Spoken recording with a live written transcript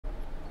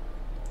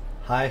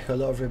Hi,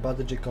 hello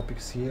everybody,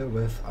 Jacobix here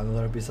with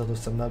another episode of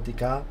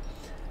Subnautica,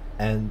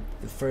 and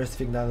the first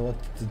thing that I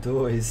wanted to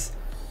do is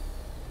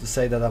to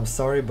say that I'm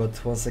sorry,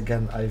 but once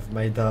again I've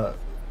made a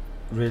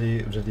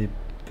really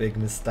big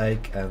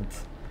mistake, and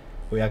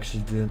we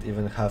actually didn't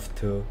even have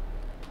to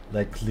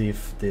like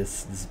leave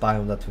this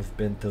biome that we've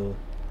been to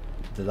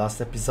the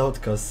last episode,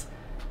 because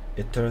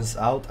it turns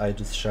out I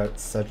just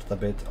searched a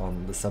bit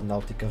on the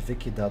Subnautica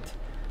wiki that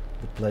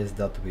the place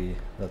that we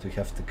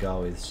have to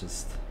go is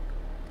just,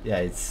 yeah,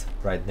 it's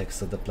right next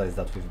to the place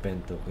that we've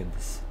been to in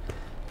this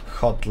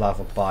hot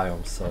lava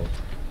biome. So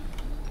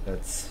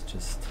let's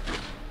just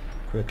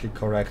quickly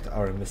correct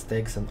our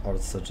mistakes, and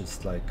also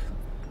just like,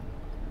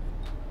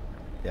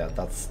 yeah,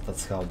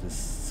 that's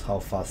how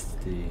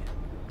fast the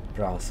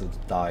brown suit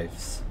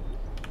dives.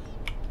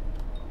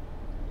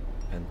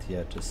 And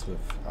yeah, just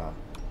with a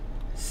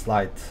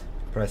slight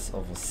press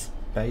of a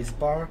space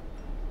bar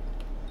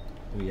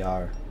we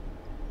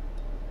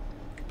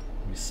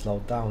slow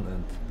down,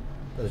 and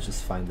let's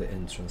just find the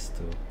entrance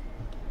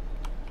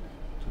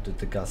to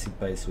the gassy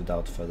base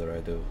without further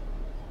ado.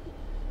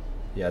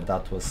 Yeah,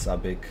 that was a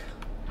big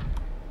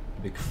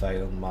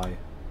fail on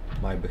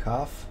my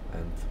behalf,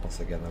 and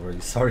once again I'm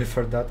really sorry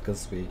for that,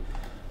 because we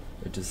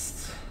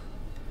just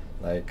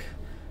like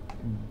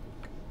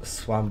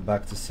swam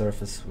back to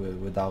surface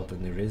without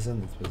any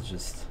reason. It was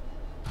just,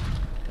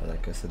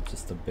 like I said,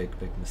 just a big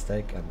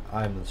mistake, and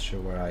I'm not sure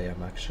where I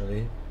am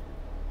actually.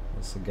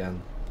 Once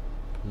again,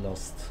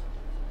 lost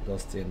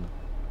in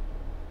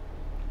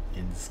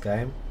this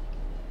game.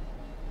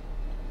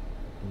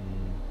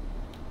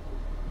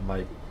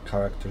 My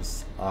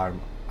character's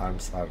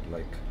arms are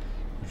like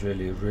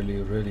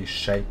really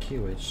shaky,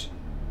 which,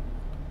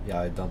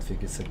 yeah, I don't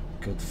think it's a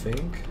good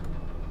thing,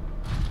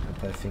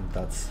 and I think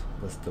that's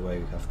the way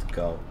we have to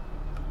go.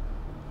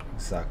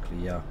 Exactly,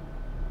 yeah,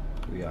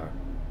 we are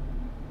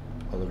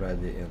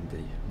already in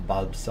the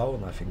bulb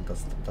zone. I think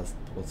that's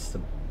what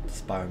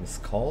this biome is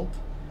called,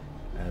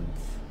 and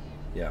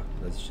yeah,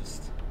 let's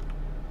just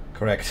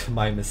correct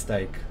my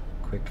mistake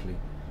quickly.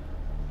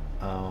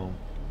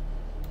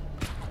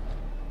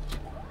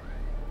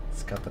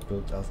 Let's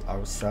catapult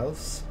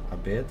ourselves a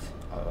bit,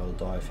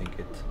 although I think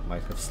it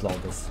might have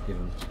slowed us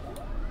even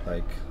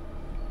like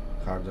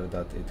harder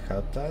than it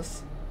helped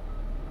us.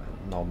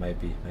 No,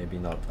 maybe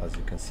not. As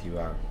you can see, we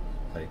are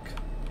like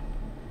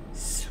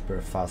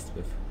super fast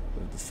with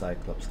the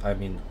Cyclops. I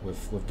mean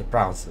with the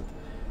brown suit.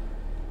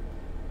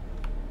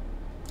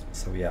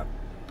 So yeah.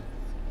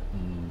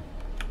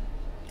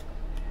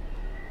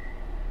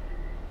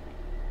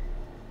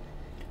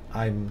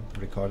 I'm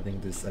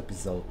recording this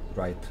episode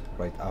right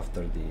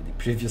after the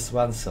previous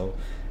one, so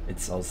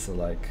it's also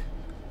like,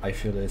 I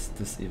feel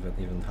this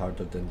even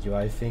harder than you,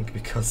 I think,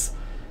 because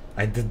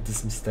I did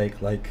this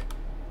mistake like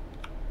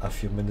a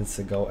few minutes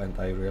ago, and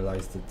I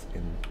realized it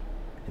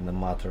in a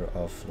matter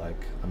of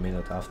like a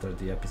minute after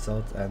the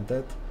episode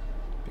ended,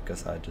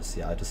 because I just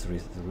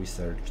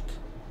researched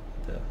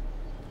the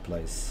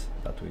place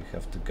that we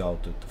have to go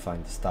to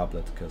find this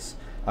tablet, because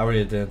I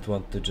really didn't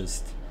want to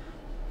just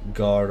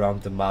go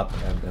around the map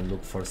and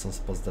look for some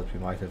spots that we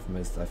might have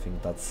missed. I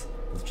think that's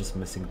just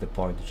missing the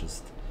point.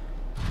 Just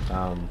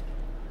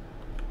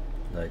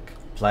like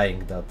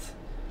playing that,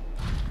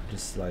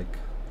 just like,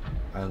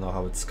 I don't know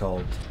how it's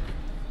called,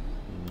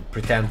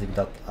 pretending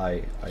that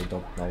I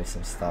don't know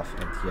some stuff.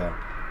 And yeah,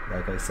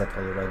 like I said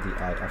already,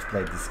 I've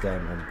played this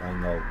game and I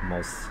know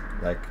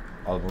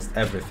almost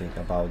everything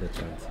about it,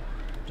 and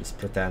just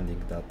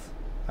pretending that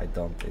I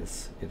don't,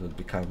 it would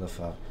be kind of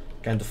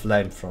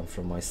lame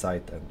from my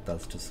side, and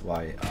that's just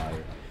why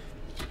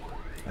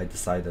I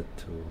decided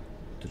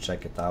to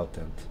check it out,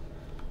 and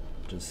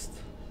just,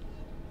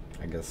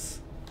 I guess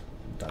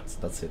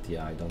that's it.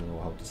 Yeah, I don't know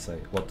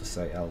what to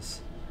say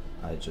else.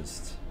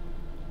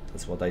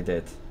 That's what I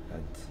did,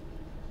 and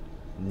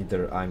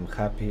neither I'm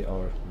happy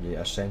or really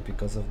ashamed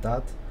because of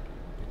that,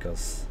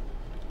 because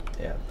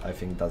yeah, I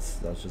think that's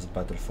just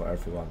better for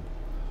everyone.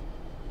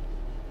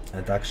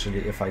 And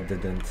actually, if I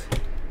didn't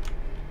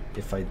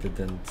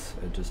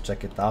just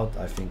check it out,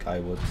 I think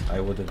I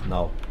wouldn't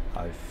know.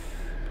 I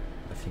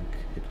think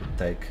it would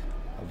take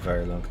a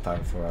very long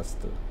time for us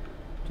to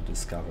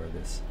discover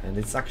this. And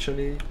it's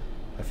actually,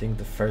 I think,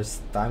 the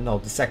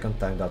second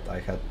time that I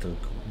had to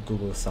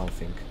Google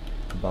something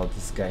about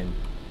this game,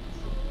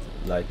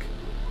 like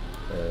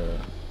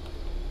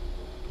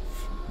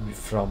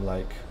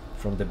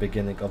from the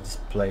beginning of this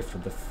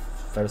playthrough. The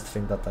first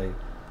thing that I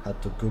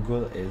had to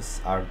Google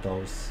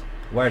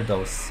were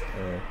those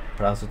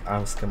brown suit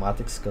arm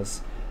schematics,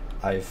 because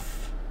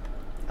I've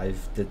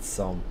did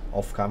some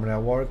off-camera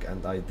work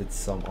and I did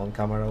some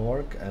on-camera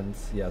work, and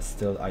yeah,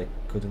 still I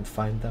couldn't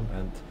find them,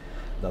 and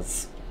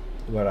that's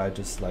where I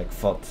just like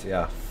thought,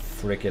 yeah,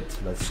 frick it,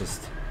 let's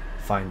just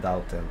find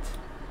out and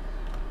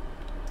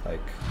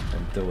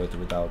do it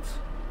without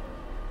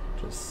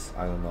just,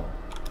 I don't know,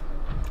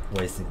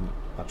 wasting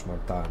much more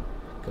time.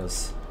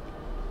 Because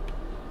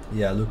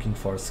yeah, looking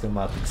for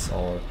schematics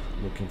or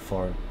looking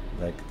for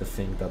like the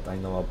thing that I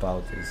know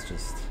about is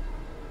just,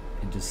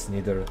 it just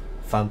neither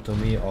fun to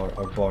me or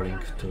boring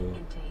to...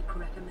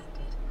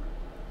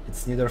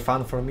 It's neither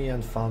fun for me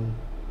and fun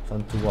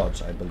to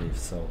watch, I believe,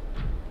 so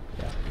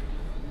yeah.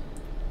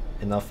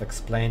 Enough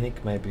explaining,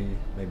 maybe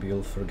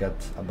you'll forget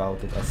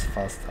about it as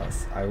fast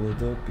as I will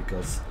do,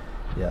 because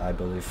yeah, I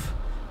believe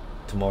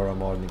tomorrow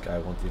morning I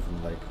won't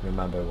even like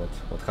remember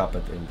what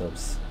happened in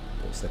those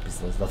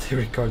episodes that I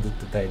recorded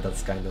today.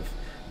 That's kind of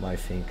my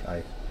thing.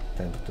 I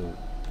tend to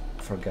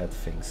forget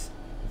things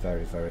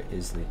very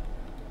easily,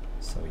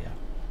 so yeah.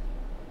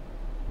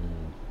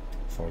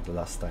 For the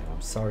last time,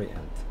 I'm sorry,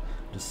 and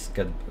just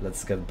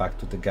let's get back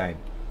to the game.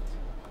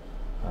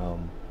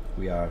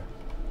 We are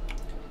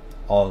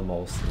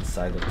almost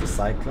inside of the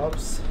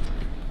Cyclops,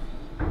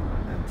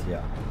 and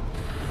yeah.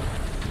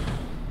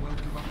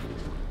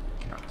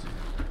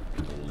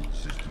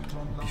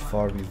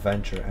 Before we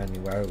venture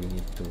anywhere, we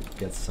need to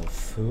get some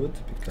food,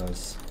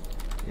 because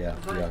yeah,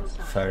 we are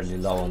fairly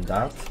low on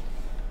that.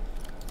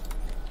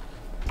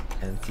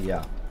 And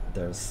yeah,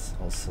 there's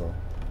also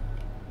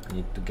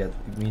we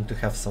need to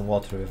have some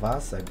water with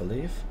us, I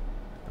believe.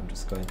 I'm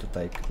just going to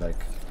take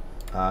like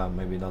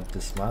maybe not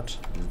this much.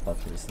 This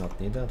bottle is not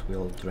needed.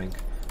 We'll drink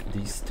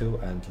these two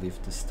and leave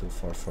this two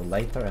for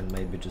later, and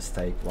maybe just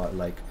take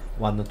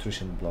one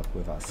nutrition block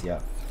with us. Yeah,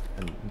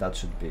 and that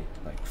should be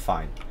like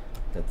fine.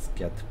 Let's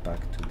get back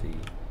to the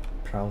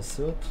prawn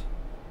suit.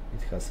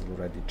 It has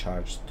already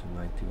charged to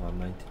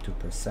 91,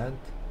 92%,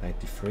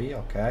 93.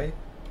 Okay,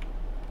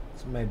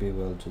 so maybe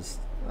we'll just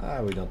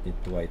we don't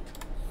need to wait.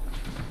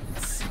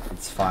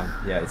 It's fine.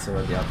 Yeah, it's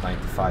already at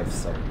 95,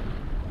 so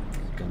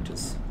we can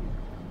just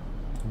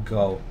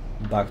go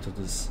back to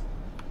this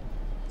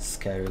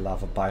scary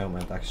lava biome.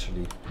 And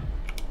actually,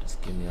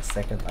 just give me a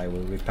second, I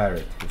will repair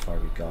it before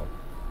we go.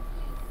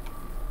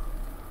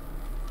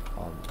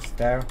 Almost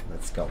there,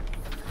 let's go.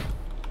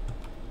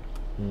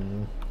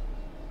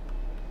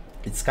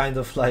 It's kind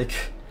of like,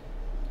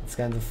 it's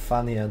kind of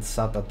funny and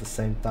sad at the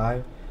same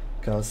time,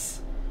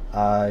 because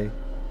I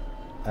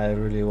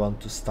really want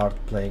to start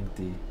playing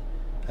the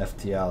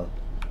FTL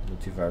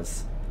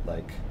multiverse.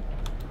 Like,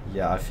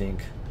 yeah, I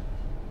think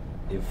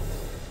if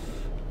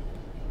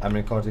I'm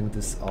recording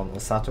this on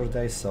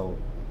Saturday, so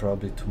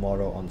probably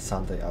tomorrow on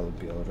Sunday I will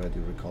be already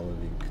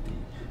recording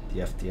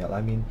the FTL.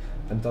 I mean,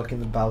 I'm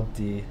talking about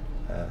the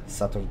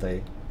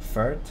Saturday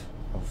 3rd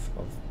of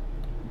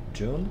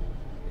June,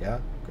 yeah,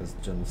 because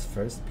June is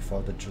 1st,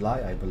 before the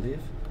July, I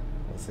believe.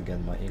 Once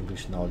again, my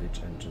English knowledge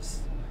and just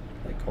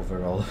like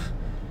overall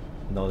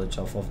knowledge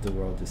of the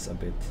world is a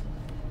bit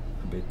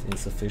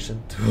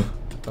insufficient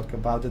to talk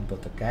about it,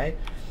 but okay.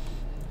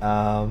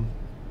 And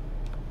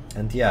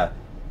yeah,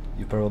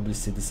 you probably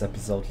see this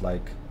episode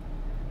like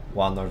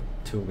 1 or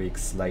 2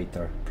 weeks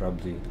later,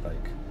 probably.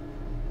 Like,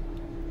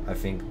 I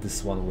think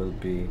this one will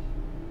be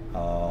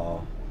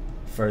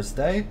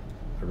Thursday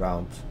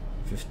around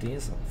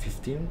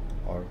 15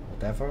 or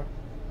whatever.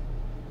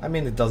 I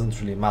mean, it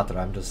doesn't really matter.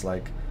 I'm just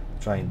like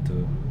trying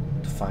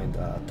to find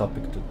a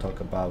topic to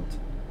talk about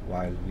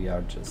while we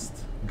are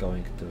just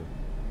going to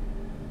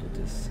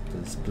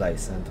this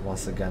place. And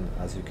once again,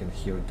 as you can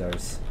hear,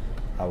 there's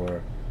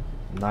our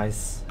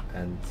nice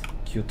and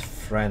cute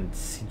friend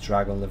Sea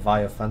Dragon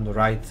Leviathan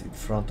right in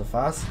front of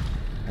us,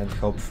 and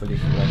hopefully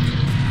he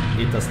won't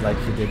eat us like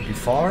he did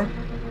before.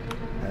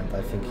 And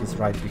I think he's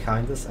right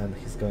behind us, and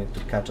he's going to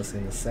catch us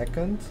in a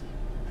second,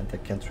 and I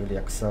can't really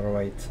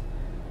accelerate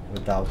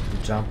without the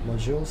jump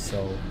module,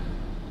 so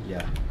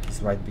yeah,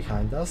 he's right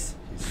behind us.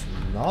 He's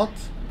not,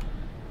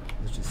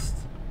 it's just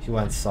he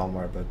went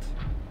somewhere, but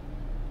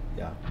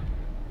yeah,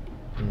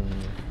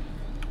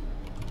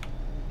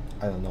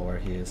 I don't know where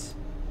he is.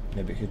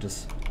 Maybe he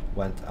just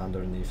went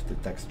underneath the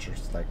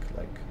textures like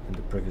in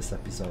the previous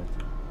episode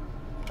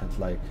and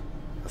like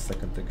a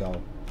second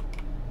ago.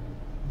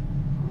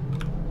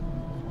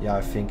 Yeah,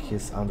 I think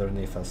he's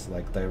underneath us,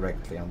 like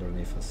directly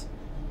underneath us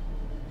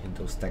in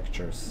those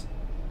textures.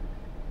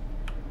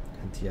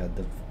 And yeah,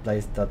 the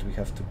place that we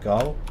have to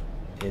go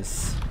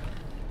is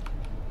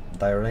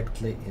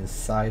directly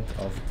inside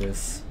of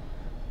this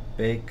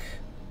big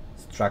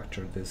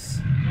structure, this...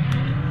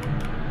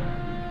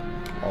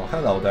 Oh,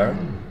 hello there.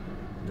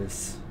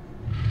 This...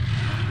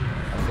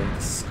 I think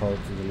this is called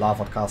the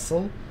Lava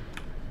Castle.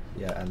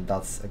 Yeah, and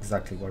that's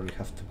exactly where we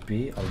have to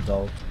be,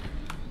 although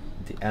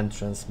the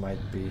entrance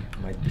might be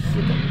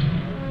hidden.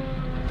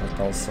 And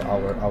also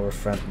our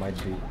friend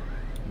might be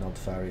not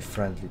very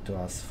friendly to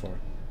us for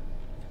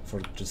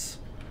just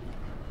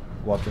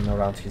walking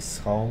around his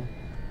home.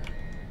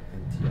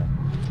 And yeah,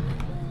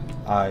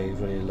 I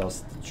really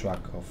lost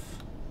track of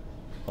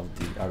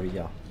the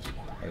area.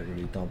 I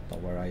really don't know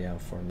where I am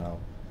for now,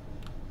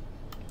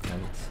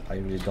 and I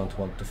really don't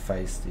want to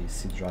face the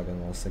Sea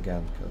Dragon once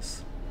again,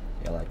 because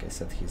yeah, like I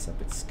said, he's a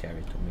bit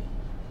scary to me.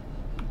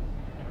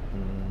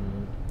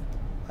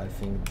 I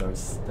think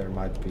there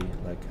might be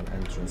like an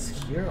entrance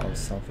here or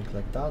something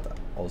like that.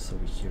 Also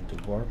we hear the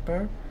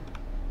warper,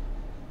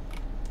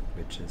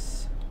 which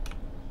is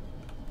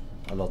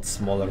a lot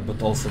smaller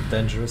but also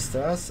dangerous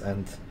to us.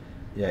 And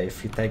yeah,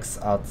 if he takes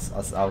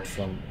us out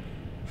from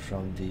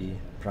the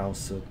brown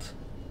suit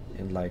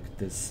in like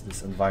this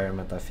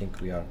environment, I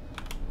think we are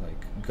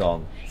like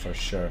gone for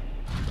sure,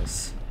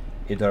 because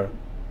either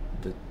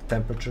the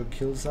temperature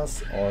kills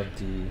us or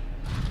the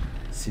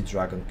sea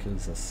dragon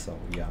kills us. So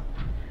yeah,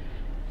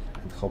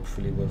 and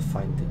hopefully we'll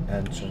find the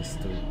entrance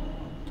to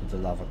the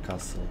lava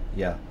castle.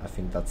 Yeah, I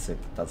think that's it.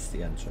 That's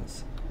the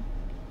entrance.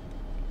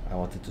 I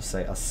wanted to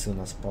say as soon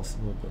as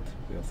possible, but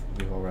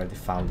we've already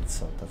found it,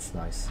 so that's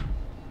nice.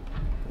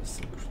 There's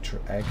a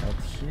creature egg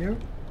out here,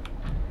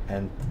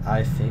 and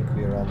I think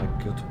we're on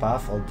a good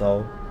path,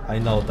 although I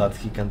know that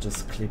he can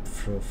just clip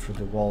through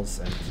the walls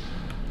and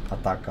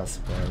attack us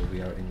while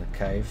we are in a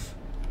cave,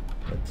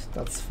 but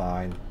that's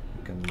fine,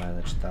 we can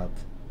manage that.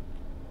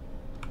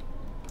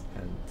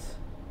 And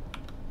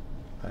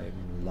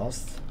I'm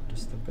lost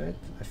just a bit.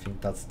 I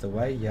think that's the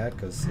way, yeah,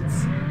 because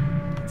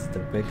it's the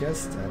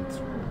biggest, and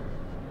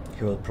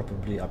he will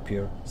probably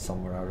appear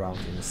somewhere around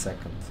in a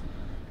second,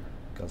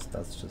 because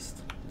that's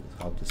just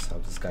how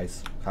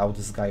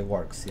this guy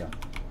works. Yeah,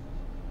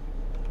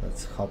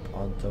 let's hop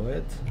onto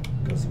it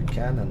because we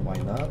can, and why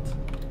not.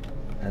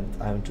 And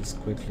I'm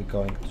just quickly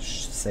going to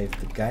save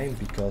the game,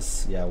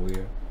 because yeah,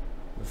 we've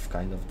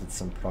kind of did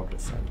some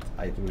progress and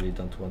I really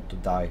don't want to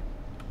die,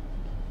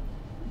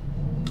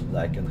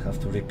 like, and have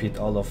to repeat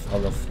all of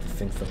the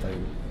things that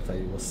I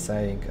was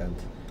saying, and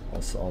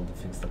also all the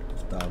things that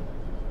we've done.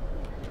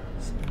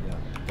 So yeah,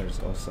 there's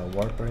also a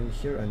warper in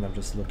here, and I'm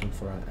just looking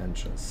for an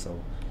entrance, so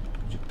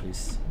could you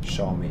please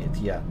show me it?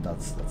 Yeah,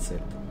 that's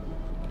it.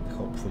 And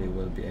hopefully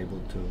we'll be able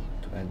to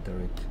enter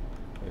it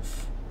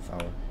with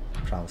our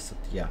crown set.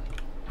 Yeah,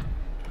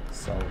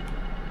 so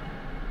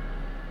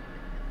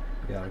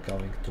we are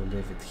going to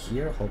leave it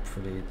here.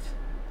 Hopefully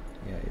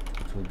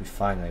it will be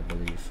fine, I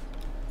believe.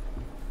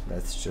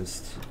 Let's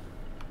just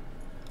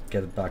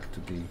get back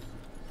to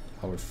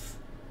our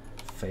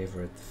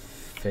favorite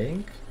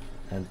thing,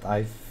 and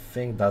I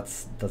think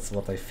that's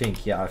what I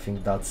think. Yeah, I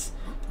think that's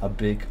a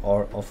big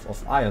ore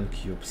of iron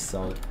cubes,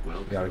 so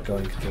we are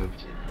going to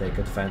take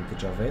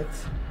advantage of it.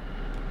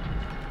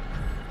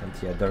 And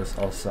yeah, there's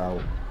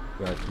also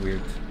a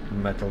weird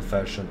metal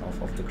version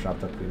of the crab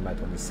that we met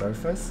on the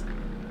surface,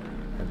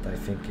 and I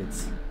think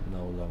it's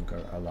no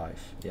longer alive.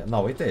 Yeah,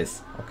 no, it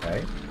is.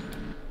 Okay,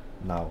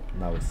 now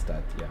it's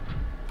dead. Yeah,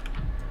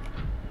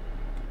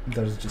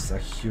 there's just a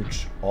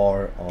huge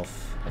ore of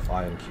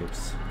iron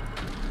cubes.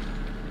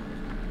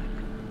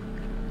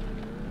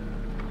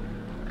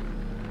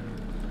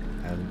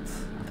 And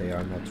they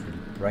are not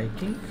really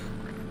breaking.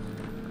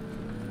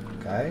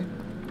 Okay,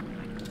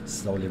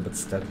 slowly but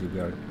steadily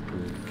we'll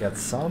get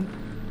some,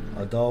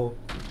 although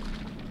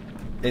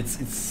it's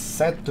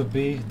said to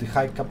be the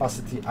high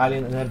capacity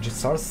alien energy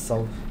source,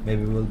 so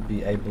maybe we'll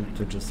be able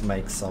to just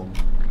make some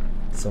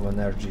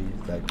energy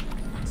like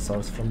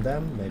source from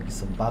them, maybe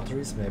some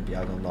batteries, maybe,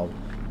 I don't know,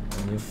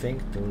 a new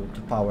thing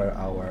to power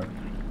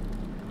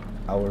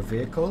our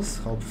vehicles,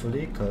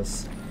 hopefully,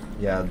 because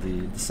yeah,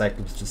 the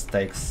Cyclops just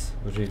takes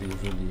really,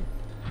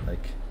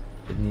 like,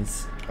 it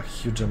needs a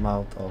huge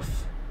amount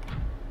of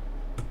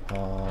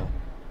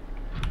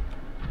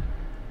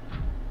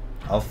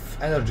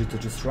energy to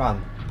just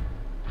run.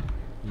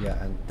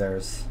 Yeah, and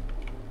there's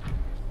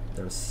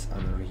an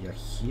area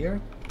here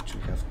which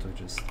we have to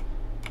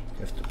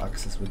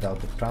access without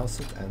the crown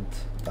suit, and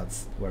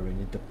that's where we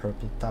need the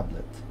purple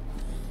tablet.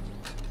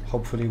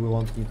 Hopefully we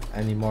won't need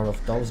any more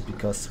of those,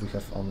 because we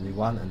have only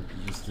one and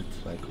we used it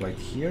like right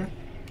here.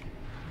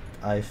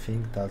 I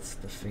think that's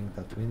the thing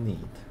that we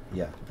need.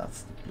 Yeah,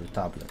 that's the blue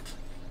tablet.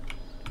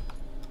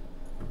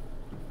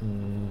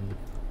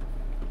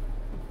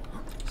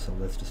 So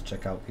let's just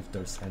check out if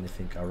there's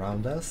anything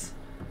around us.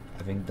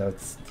 I think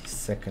that's the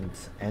second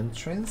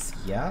entrance.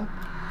 Yeah.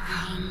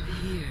 Come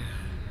here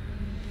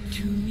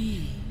to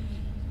me.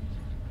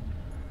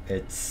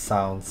 It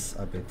sounds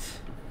a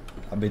bit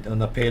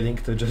unappealing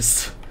to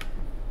just,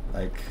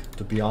 like,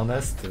 to be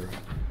honest, to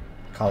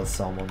call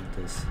someone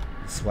this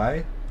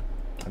way.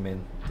 I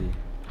mean,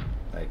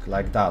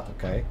 like that,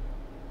 okay?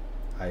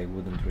 I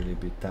wouldn't really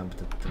be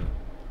tempted to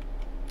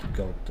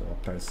go to a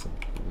person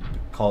who would be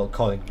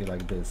calling me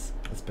like this,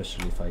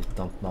 especially if I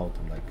don't know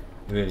them, like,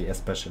 really,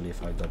 especially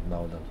if I don't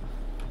know them.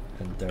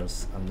 And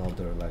there's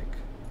another, like,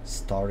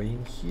 story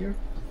in here,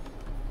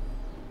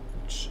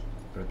 which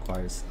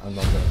requires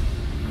another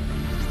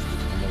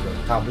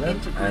tablet,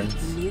 and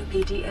new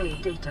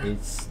PDA data.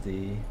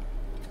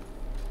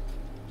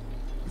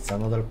 It's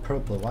another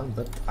purple one,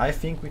 but I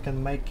think we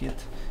can make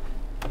it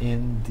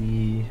in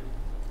the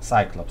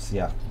Cyclops,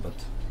 yeah, but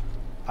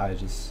I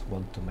just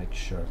want to make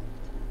sure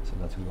so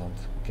that we won't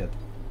get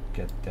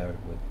there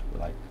with,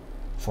 like,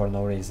 for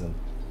no reason.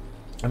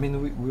 I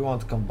mean, we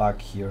won't come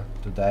back here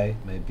today,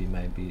 maybe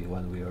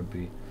when we will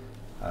be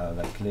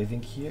like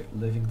leaving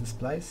this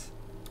place.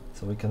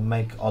 So we can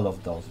make all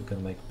of those. We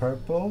can make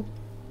purple,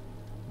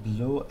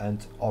 blue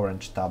and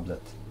orange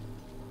tablet.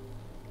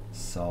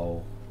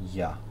 So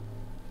yeah,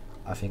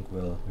 I think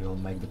we'll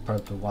make the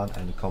purple one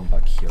and come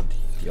back here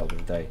the other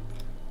day.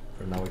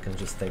 For now we can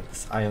just take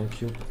this iron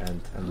cube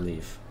and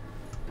leave.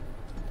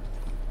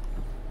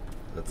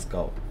 Let's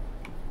go.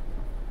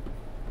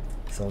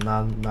 So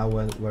now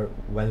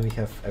when we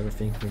have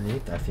everything we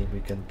need, I think we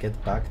can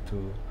get back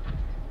to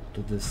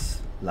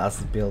this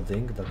last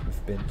building that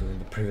we've been to in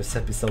the previous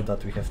episode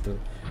that we had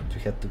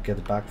to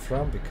get back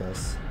from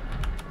because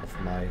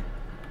of my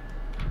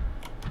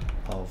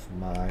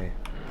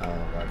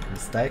like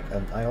mistake.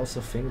 And I also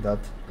think that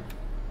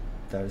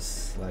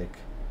there's like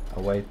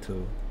a way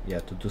to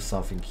do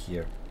something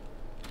here,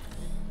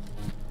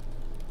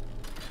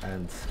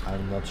 and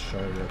I'm not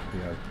sure what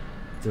we are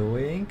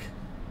doing.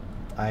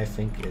 I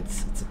think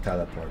it's a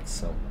teleport,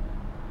 so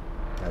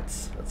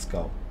let's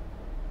go.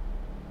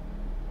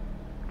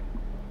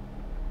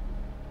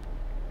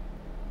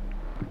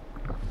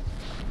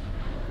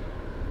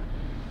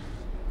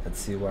 Let's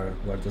see where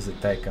does it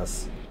take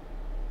us.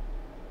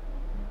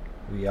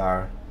 We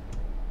are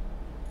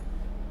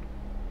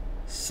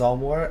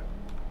somewhere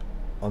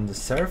on the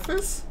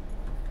surface.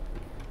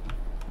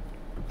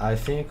 I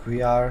think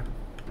we are,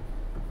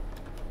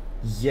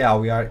 yeah,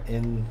 we are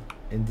in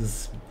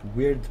this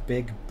weird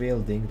big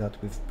building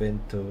that we've been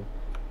to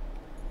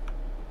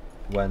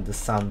when the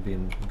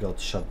sunbeam got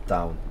shut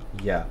down.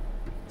 Yeah,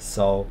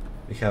 so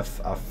we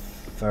have a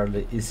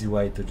fairly easy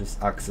way to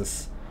just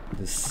access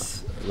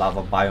this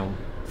lava biome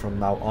from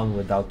now on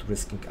without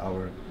risking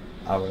our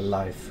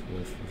life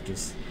with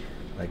just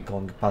like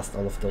going past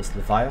all of those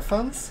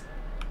leviathans,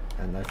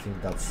 and I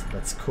think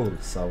that's cool.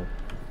 So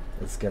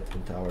let's get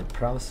into our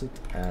prawn suit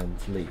and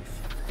leave.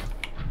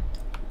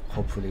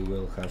 Hopefully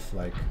we'll have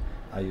like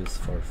a use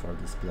for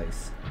this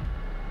place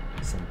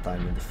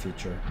sometime in the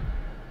future.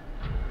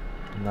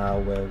 Now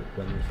when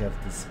we have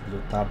this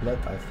blue tablet,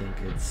 I think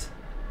it's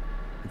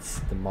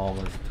the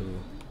moment to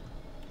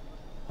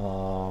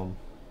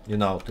you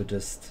know, to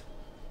just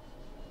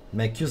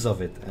make use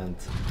of it and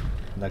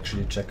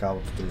actually check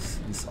out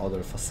this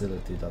other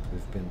facility that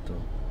we've been to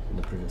in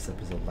the previous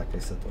episode. Like I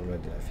said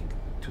already, I think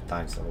 2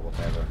 times or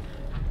whatever.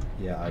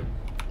 Yeah,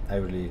 I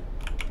really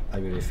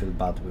feel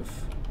bad with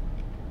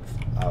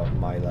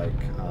my like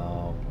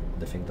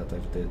the thing that I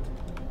did,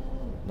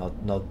 not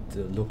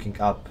looking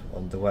up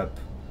on the web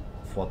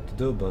of what to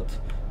do, but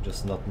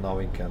just not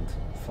knowing and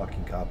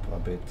fucking up a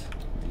bit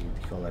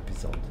the whole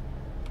episode.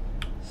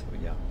 So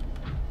yeah.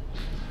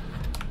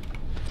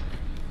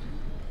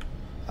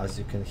 As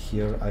you can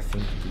hear, I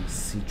think the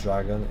sea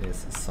dragon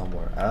is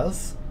somewhere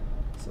else,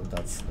 so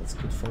that's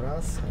good for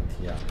us. And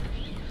yeah,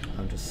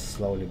 I'm just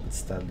slowly but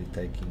steadily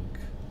taking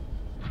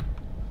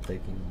the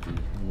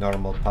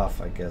normal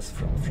path, I guess,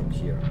 from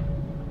here.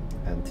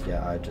 And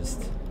yeah, I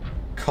just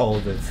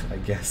called it, I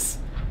guess.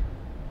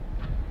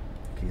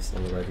 He's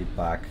already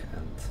back,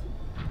 and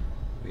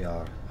we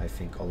are, I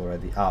think,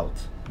 already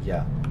out.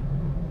 Yeah.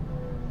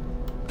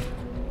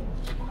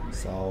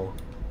 So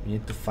we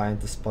need to find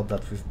the spot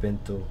that we've been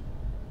to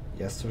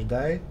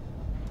yesterday,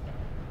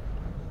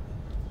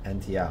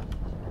 and yeah,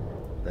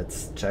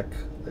 let's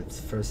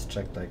first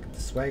check like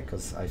this way,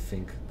 because I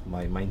think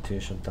my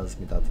intuition tells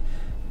me that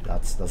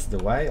that's the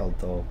way,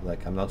 although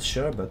like I'm not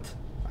sure, but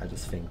I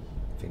just think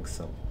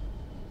so.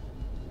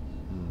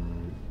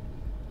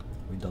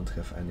 We don't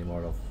have any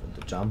more of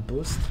the jump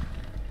boost,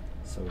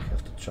 so we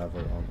have to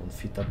travel on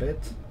feet a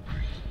bit,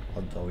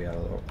 although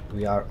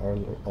we are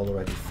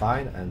already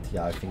fine. And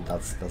yeah, I think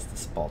that's the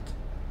spot,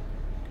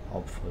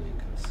 hopefully,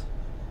 because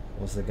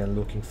once again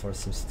looking for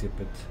some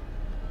stupid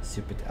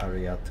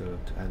area to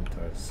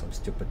enter. Some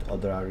stupid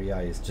other area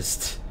is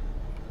just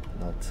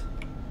not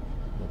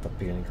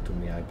appealing to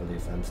me, I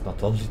believe, and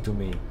not only to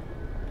me,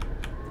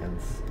 and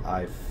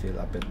I feel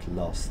a bit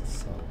lost.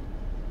 So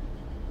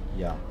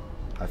yeah,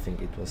 I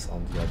think it was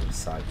on the other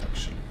side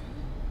actually.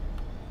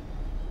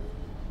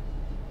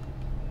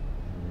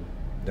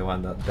 The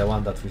one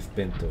that we've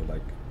been to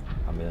like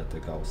a minute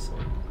ago. So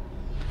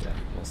yeah,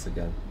 once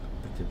again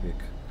pretty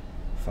big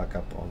fuck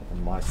up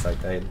on my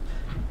side.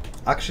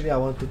 Actually, I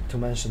wanted to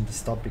mention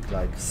this topic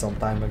like some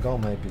time ago,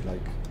 maybe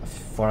like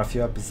for a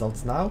few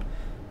episodes now,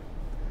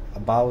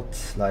 about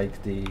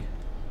like the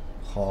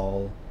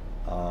whole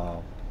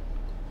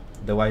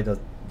the way that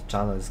the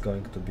channel is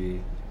going to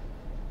be,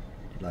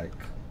 like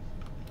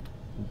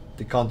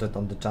the content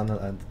on the channel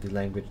and the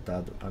language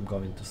that I'm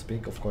going to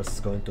speak. Of course, it's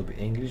going to be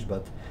English,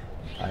 but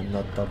I'm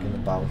not talking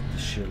about the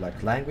sheer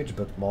like language,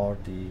 but more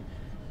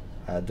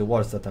the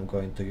words that I'm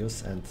going to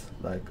use. And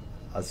like,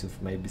 as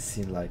you've maybe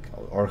seen like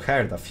or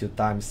heard a few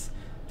times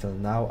till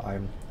now,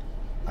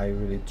 I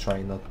really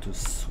try not to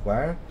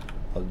swear,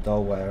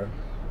 although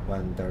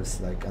when there's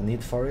like a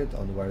need for it,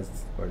 on where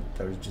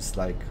there's just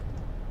like,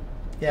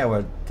 yeah,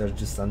 where there's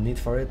just a need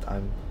for it,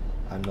 I'm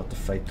not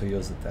afraid to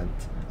use it. And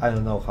I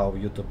don't know how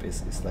YouTube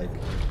is like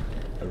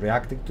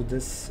reacting to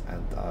this,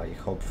 and I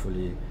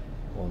hopefully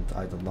won't,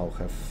 I don't know,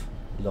 have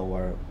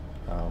lower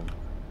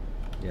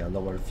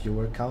lower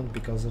viewer count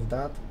because of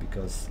that,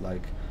 because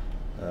like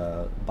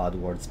bad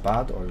words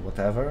bad or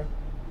whatever.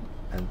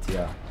 And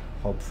yeah,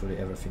 hopefully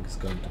everything is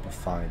going to be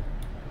fine,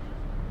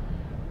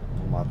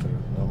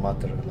 no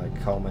matter like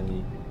how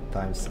many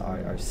times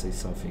I say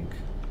something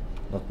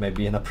not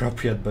maybe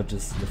inappropriate, but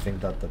just the thing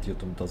that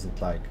YouTube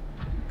doesn't like,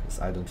 because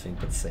I don't think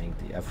that saying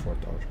the F word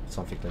or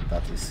something like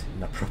that is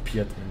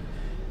inappropriate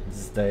in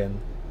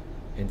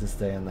in this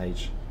day and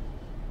age.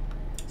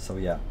 So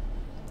yeah,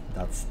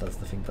 that's the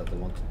thing that I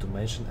wanted to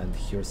mention. And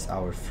here's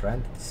our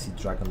friend, the Sea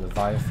Dragon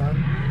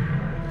Leviathan.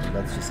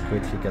 Let's just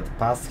quickly get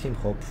past him.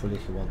 Hopefully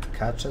he won't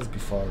catch us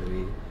before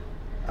we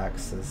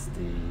access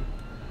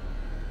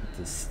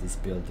this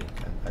building.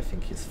 And I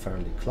think he's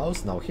fairly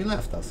close. No, he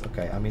left us.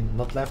 Okay, I mean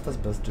not left us,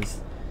 but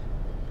just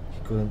he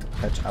couldn't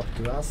catch up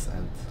to us.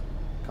 And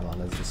come on,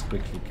 let's just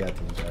quickly get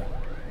in there.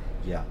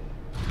 Yeah.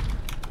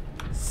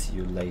 See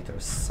you later,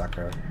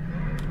 sucker.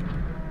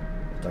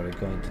 What are you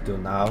going to do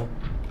now?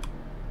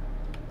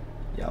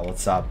 Yeah,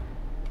 what's up?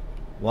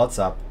 What's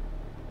up?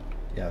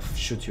 Yeah,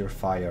 shoot your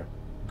fire.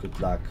 Good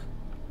luck.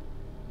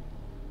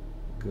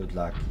 Good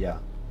luck, yeah.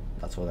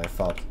 That's what I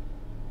thought.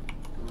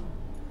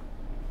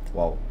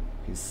 Wow,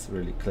 he's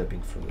really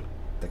clipping through the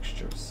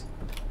textures.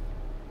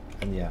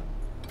 And yeah,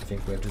 I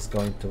think we're just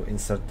going to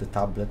insert the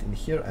tablet in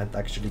here and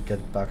actually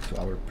get back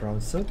to our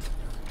prawn suit.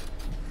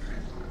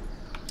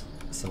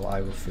 So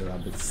I will feel a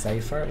bit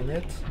safer in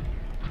it.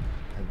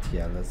 And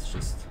yeah, let's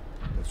just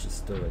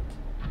do it.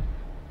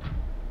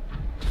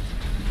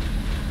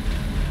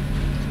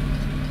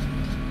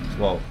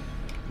 Whoa,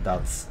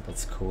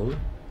 that's cool.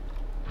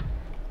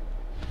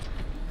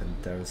 And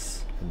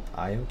there's an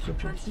ion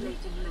cube in here.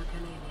 Translating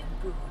local alien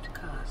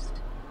broadcast.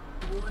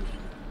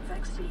 Warning,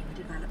 vaccine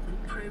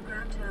development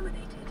program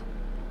terminated.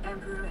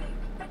 Emperor egg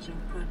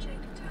etching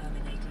project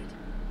terminated.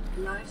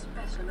 Live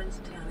specimens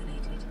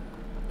terminated.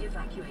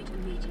 Evacuate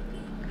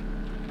immediately.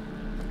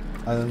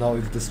 I don't know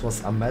if this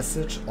was a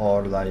message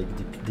or like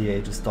the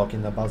PDA just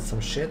talking about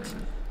some shit,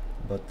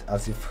 but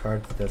as you've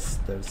heard, there's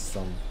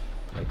some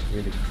like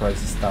really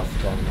crazy stuff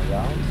going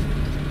around,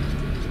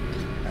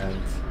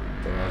 and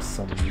there are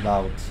some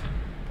loud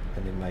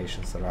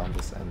animations around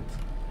us, and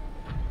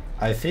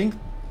I think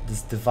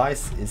this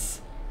device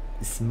is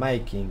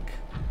making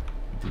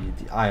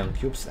the ion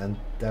cubes, and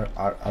there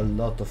are a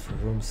lot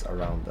of rooms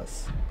around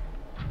us.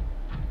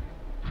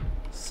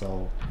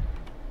 So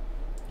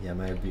yeah,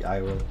 maybe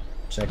I will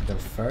check them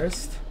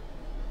first.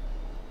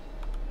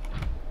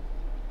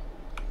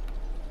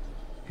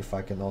 If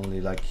I can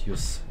only like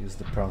use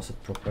the prawn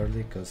suit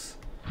properly, because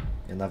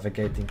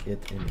navigating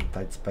it in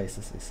tight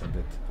spaces is a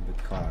bit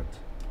hard.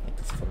 That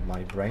is for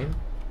my brain.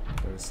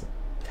 There's a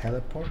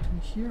teleport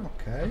in here,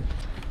 okay.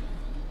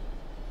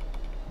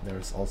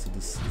 There's also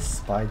this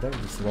spider,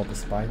 this robo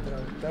spider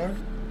out there.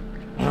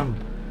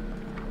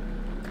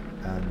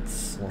 And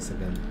once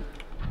again,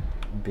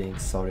 being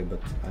sorry,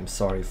 but I'm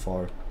sorry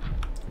for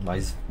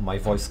my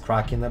voice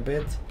cracking a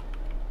bit.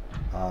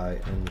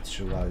 I'm not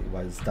sure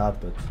why it's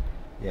that, but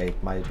yeah,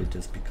 it might be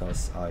just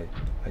because I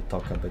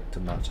talk a bit too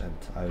much, and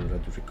I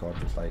already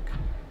recorded like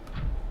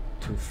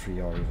 2,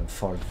 3 or even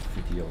 4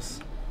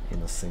 videos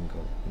in a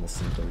single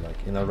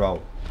like in a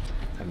row.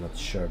 I'm not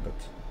sure, but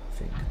I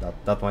think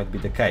that might be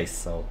the case.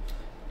 So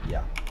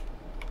yeah,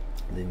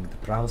 leaving the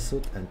prawn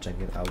suit and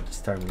checking out this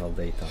terminal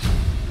data.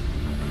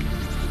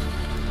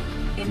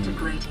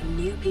 Integrating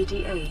new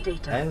PDA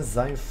data.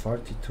 Enzyme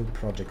 42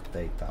 project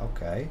data,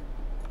 okay.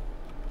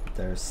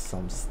 There's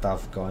some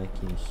stuff going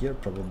in here,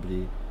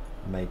 probably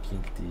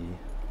making the...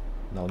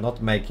 No,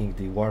 not making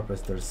the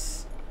warpers.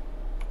 There's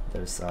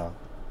a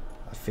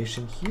fish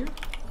in here.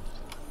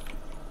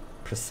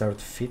 Preserved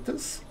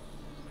fetus.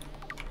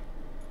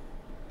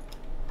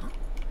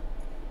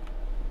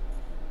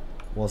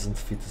 Wasn't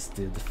fetus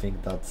the thing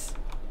that's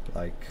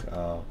like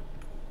a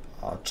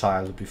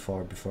child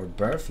before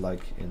birth,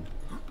 like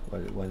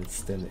when it's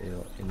still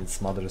in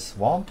its mother's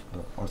womb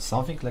or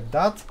something like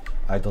that?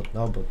 I don't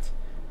know, but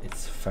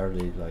it's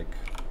fairly like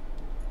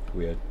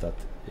weird that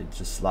it's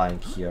just lying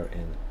here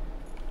in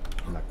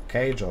a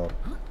cage or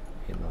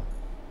in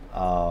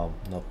a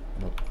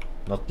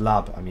not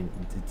lab. I mean,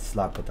 it's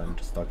lab, but I'm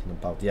just talking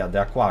about, yeah,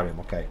 the aquarium.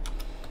 Okay.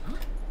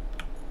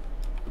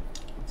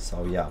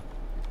 So yeah.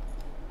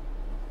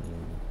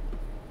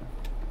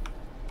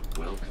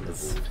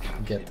 Let's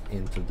get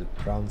into the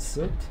prawn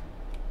suit,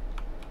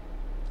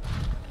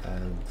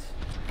 and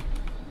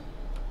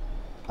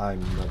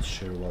I'm not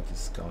sure what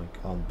is going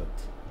on, but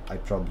I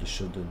probably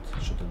shouldn't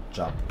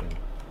jump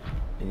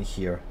in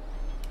here.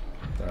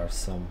 There are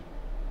some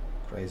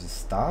crazy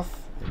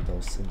stuff in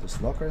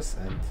those lockers,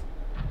 and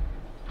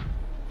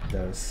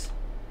there's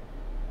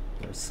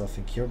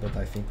something here, but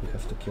I think we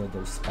have to kill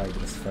those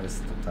spiders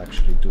first to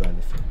actually do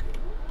anything.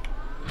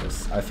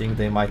 Because I think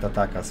they might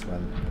attack us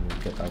when we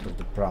get out of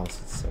the prawn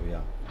suit. So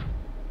yeah,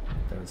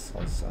 there's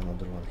also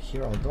another one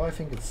here, although I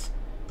think it's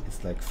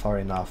like far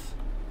enough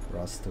for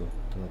us to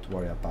not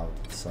worry about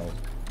it. So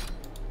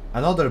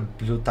another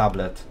blue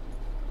tablet,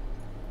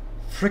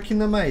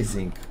 freaking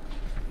amazing.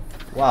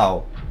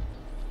 Wow,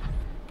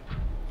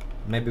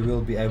 maybe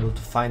we'll be able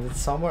to find it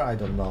somewhere, I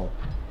don't know.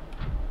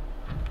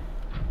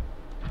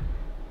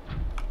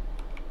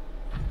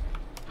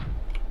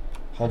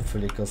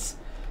 Hopefully, because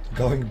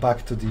going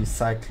back to the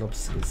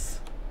Cyclops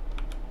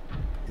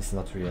is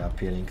not really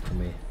appealing to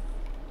me.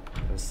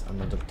 There's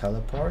another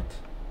teleport.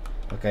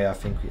 Okay, I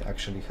think we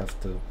actually have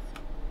to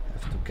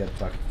get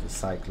back to the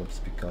Cyclops,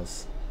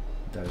 because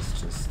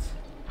there's just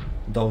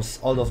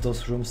all of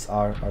those rooms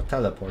are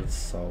teleports,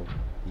 so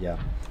yeah.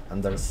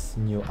 And there's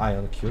new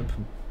ion cube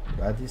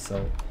ready, so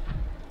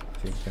I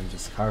think we can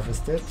just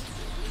harvest it.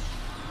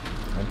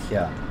 And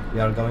yeah, we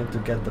are going to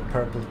get the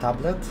purple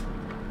tablet,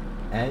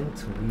 and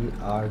we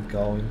are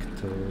going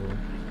to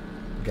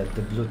get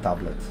the blue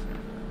tablet,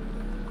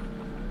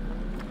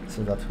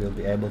 so that we'll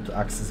be able to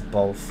access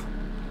both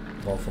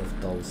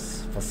of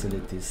those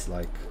facilities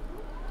like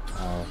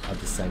at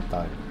the same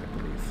time, I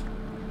believe.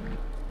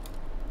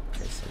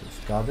 Okay, so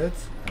we've got it,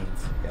 and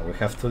yeah, we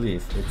have to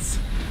leave. It's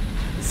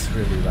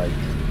really like,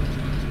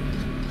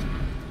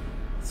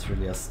 it's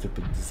really a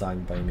stupid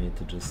design by me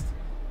to just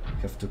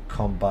have to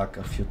come back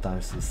a few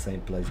times to the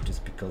same place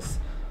just because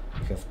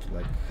you have to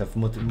like have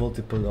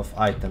multiple of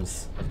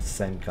items of the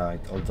same kind.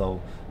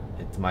 Although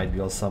it might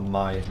be also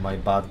my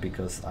bad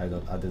because I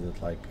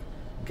didn't like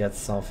get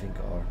something,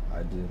 or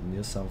I didn't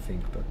knew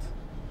something, but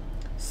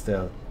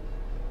still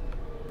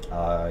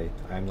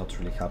I'm not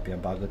really happy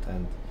about it,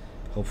 and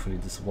hopefully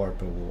this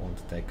warper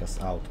won't take us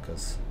out,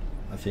 because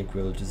I think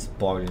we'll just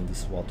boil in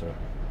this water.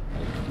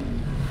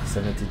 Like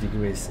 70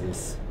 degrees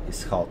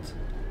is hot.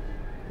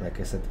 Like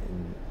I said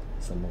in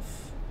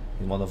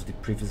one of the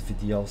previous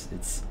videos,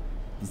 it's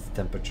the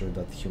temperature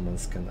that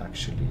humans can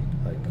actually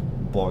like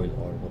boil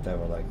or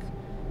whatever. Like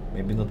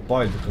maybe not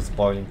boil, because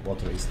boiling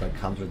water is like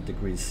 100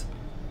 degrees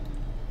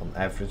on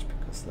average,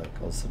 because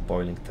like also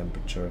boiling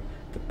temperature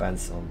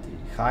depends on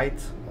the height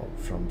or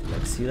from the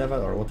like sea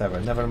level or whatever.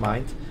 Never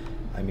mind.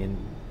 I mean,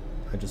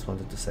 I just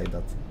wanted to say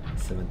that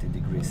 70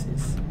 degrees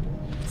is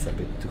a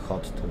bit too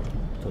hot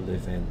to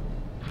live in.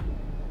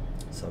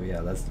 So yeah,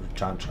 let's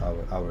recharge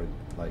our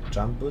like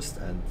jump boost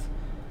and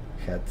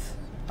head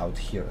out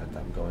here. And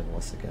I'm going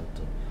once again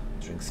to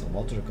drink some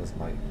water because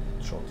my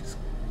throat is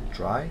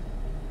dry.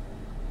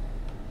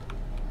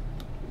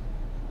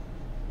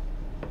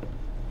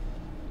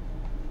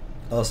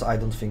 Also, I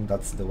don't think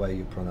that's the way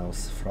you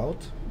pronounce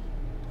throat.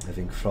 I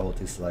think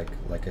throat is like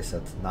I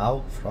said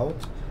now,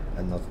 throat,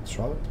 and not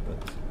throat,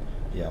 but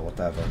yeah,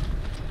 whatever.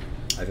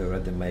 I've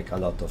already made a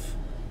lot of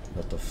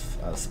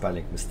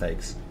spelling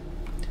mistakes.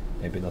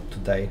 Maybe not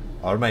today,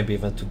 or maybe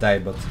even today,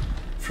 but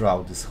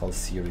throughout this whole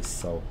series.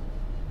 So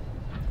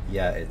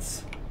yeah,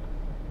 it's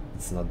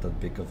not that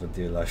big of a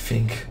deal. I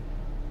think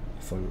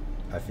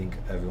I think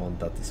everyone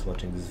that is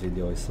watching this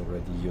video is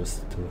already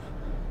used to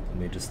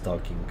me just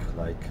talking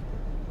like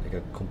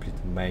a complete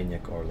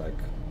maniac, or like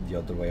the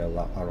other way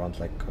around,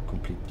 like a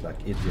complete like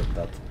idiot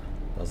that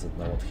doesn't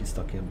know what he's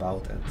talking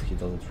about and he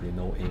doesn't really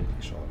know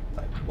English or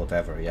like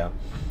whatever. Yeah,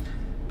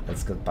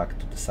 let's get back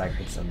to the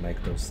Cyclops and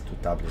make those 2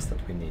 tablets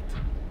that we need.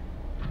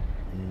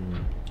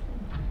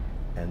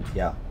 And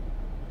yeah,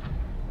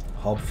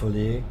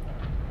 hopefully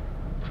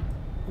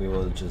we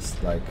will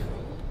just like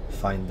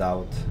find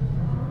out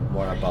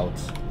more about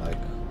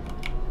like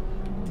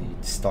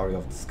the story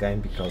of this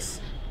game,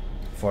 because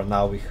for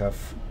now we have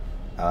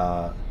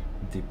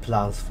the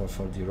plans for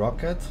the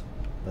rocket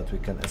that we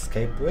can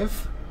escape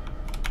with.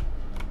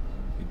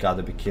 You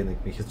gotta be kidding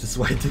me, he's just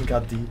waiting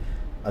at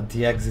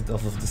the exit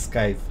of this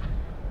cave.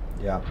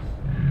 Yeah,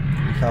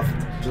 we have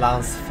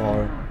plans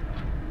for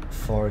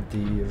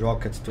the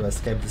rocket to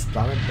escape this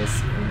planet,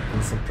 because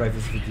in some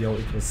previous video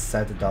it was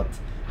said that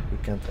we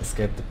can't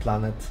escape the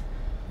planet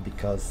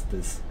because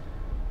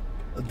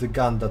the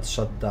gun that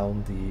shot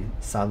down the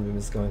Sunbeam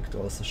is going to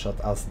also shut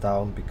us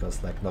down,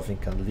 because like nothing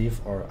can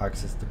leave or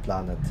access the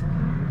planet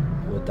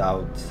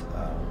without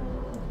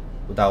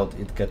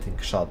it getting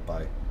shot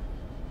by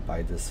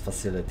this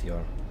facility,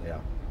 or yeah,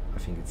 I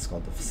think it's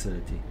called the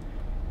facility.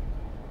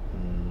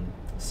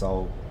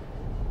 So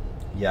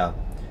yeah,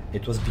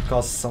 it was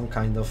because some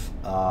kind of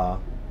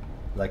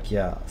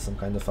some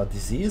kind of a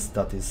disease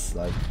that is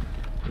like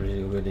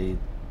really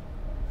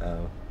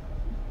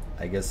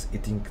I guess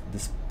eating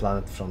this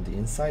planet from the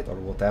inside, or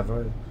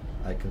whatever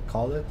I can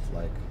call it.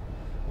 Like,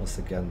 once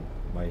again,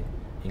 my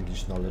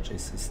English knowledge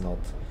is not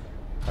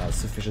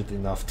sufficient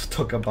enough to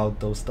talk about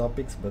those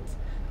topics, but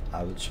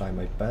I will try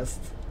my best,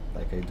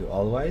 like I do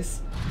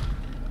always.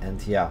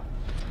 And yeah,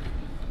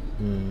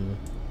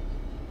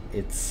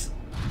 it's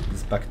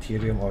this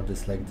bacterium or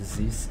this like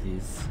disease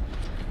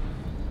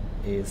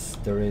is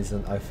the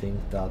reason I think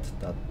that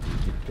the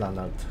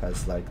planet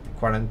has like the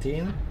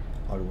quarantine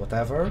or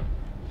whatever.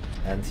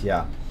 And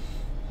yeah,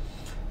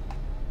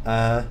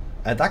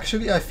 and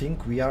actually I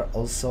think we are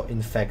also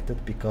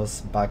infected,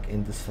 because back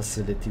in this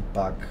facility,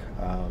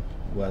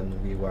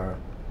 when we were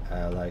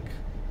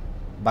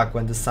back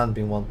when the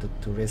Sunbeam wanted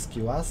to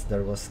rescue us,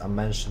 there was a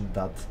mention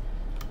that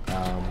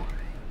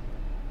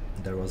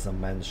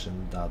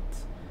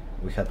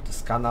we had to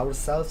scan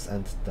ourselves,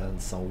 and then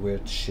some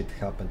weird shit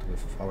happened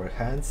with our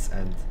hands,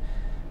 and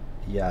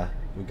yeah,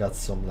 we got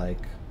some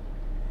like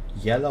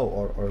yellow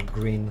or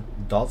green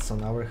dots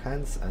on our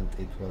hands, and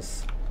it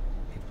was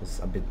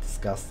a bit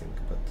disgusting.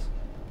 But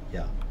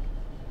yeah,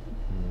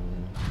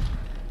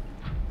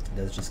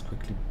 let's just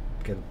quickly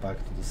get back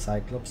to the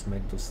Cyclops,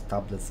 make those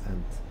tablets,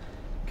 and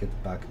get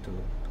back to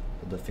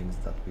the things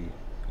that we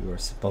were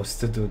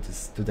supposed to do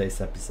today's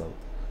episode.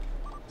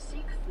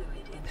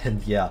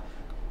 And yeah,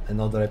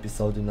 another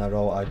episode in a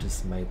row I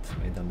just made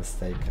a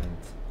mistake and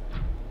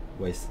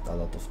wasted a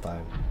lot of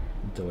time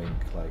doing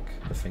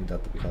like the thing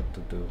that we had to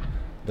do.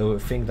 The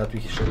thing that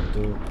we should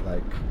do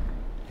like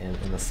in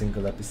a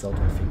single episode,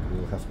 I think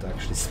we'll have to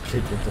actually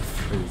split into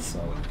 3,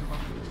 so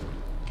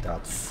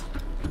that's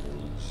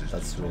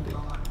really,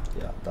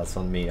 yeah, that's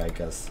on me, I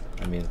guess.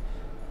 I mean,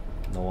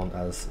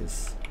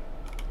 it's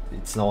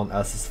no one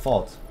else's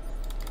fault,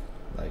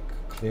 like,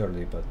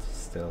 clearly, but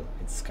still,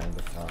 it's kind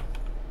of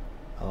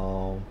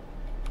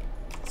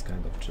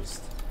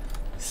just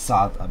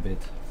sad a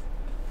bit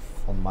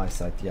on my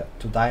side. Yeah,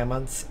 2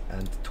 diamonds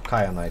and 2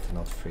 kyanite,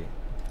 not 3.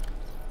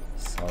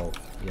 So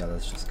yeah,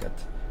 let's just get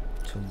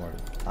 2 more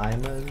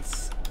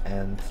diamonds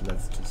and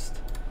let's just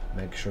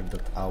make sure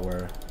that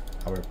our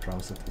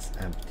prawn set is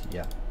empty.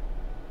 Yeah,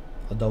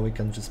 although we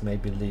can just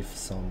maybe leave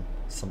some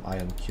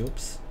iron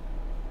cubes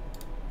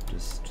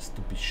just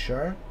to be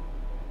sure.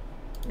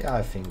 Yeah,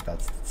 I think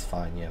that's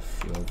fine. Yeah,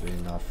 3 will be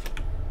enough.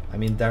 I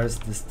mean, there's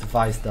this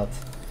device that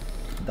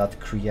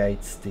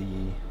creates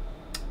the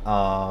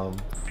iron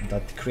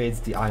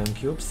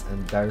cubes,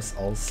 and there's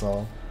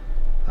also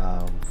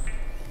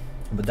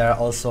but there are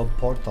also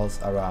portals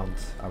around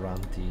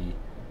the,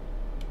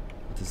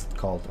 what is it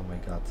called? Oh my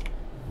god!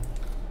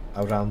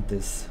 Around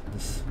this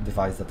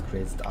device that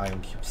creates the iron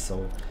cubes.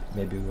 So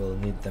maybe we'll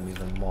need them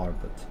even more.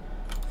 But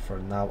for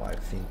now, I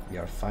think we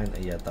are fine.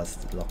 Yeah, that's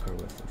the locker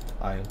with the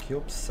iron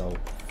cubes. So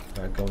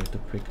we're going to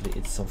quickly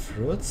eat some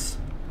fruits,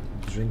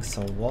 drink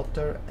some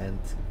water, and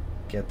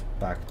get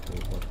back to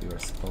what we were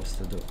supposed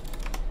to do.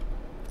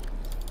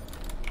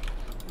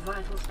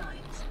 Vital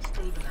signs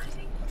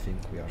stabilizing. I think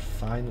we are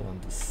fine on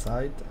this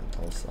side, and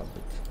also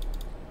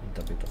with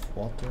a bit of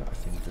water. I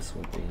think this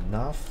will be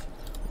enough.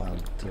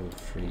 1, 2,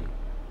 3,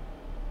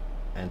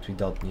 and we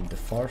don't need the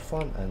 4th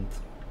one. And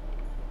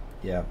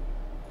yeah,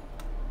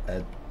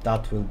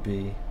 that will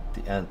be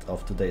the end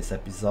of today's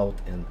episode.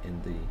 And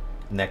in the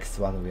next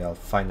one, we are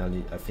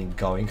finally, I think,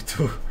 going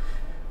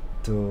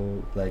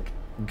to like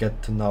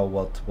get to know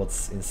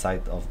what's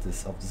inside of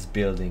this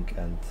building.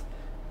 And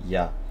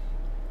yeah,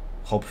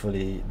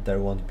 hopefully there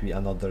won't be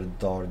another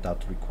door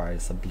that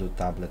requires a blue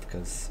tablet,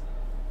 because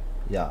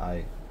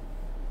yeah,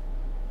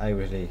 I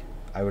really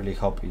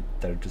hope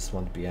there just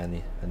won't be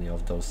any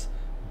of those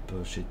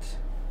bullshit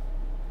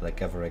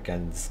like ever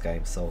again in this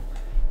game. So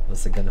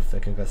once again,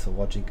 thank you guys for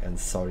watching, and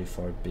sorry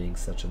for being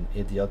such an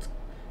idiot,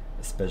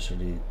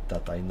 especially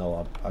that I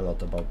know a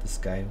lot about this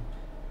game.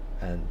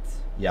 And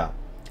yeah,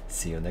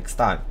 see you next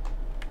time.